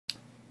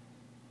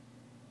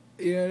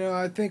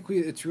I think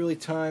it's really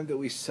time that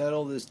we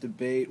settle this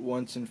debate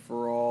once and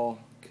for all,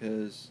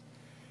 because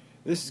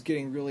this is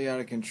getting really out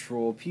of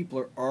control. People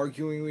are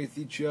arguing with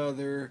each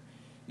other.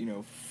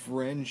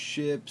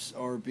 Friendships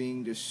are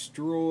being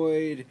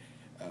destroyed.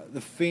 The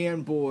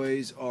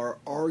fanboys are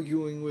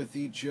arguing with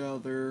each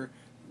other,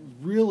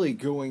 really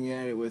going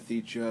at it with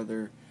each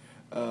other.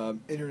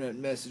 Internet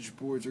message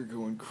boards are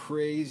going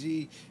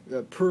crazy.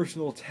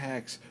 Personal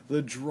attacks,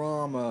 the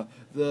drama,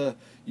 the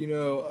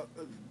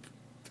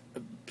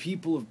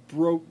people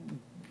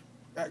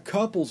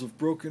couples have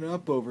broken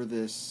up over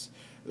this.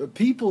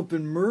 People have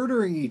been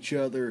murdering each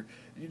other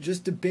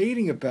just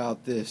debating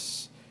about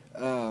this.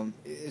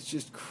 It's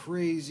just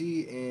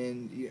crazy,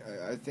 and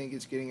I think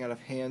it's getting out of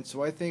hand.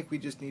 So I think we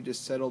just need to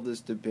settle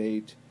this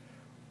debate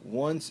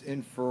once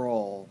and for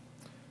all.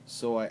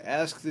 So I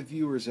ask the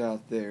viewers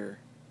out there,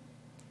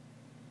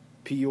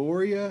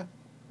 Peoria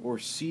or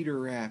Cedar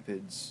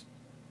Rapids?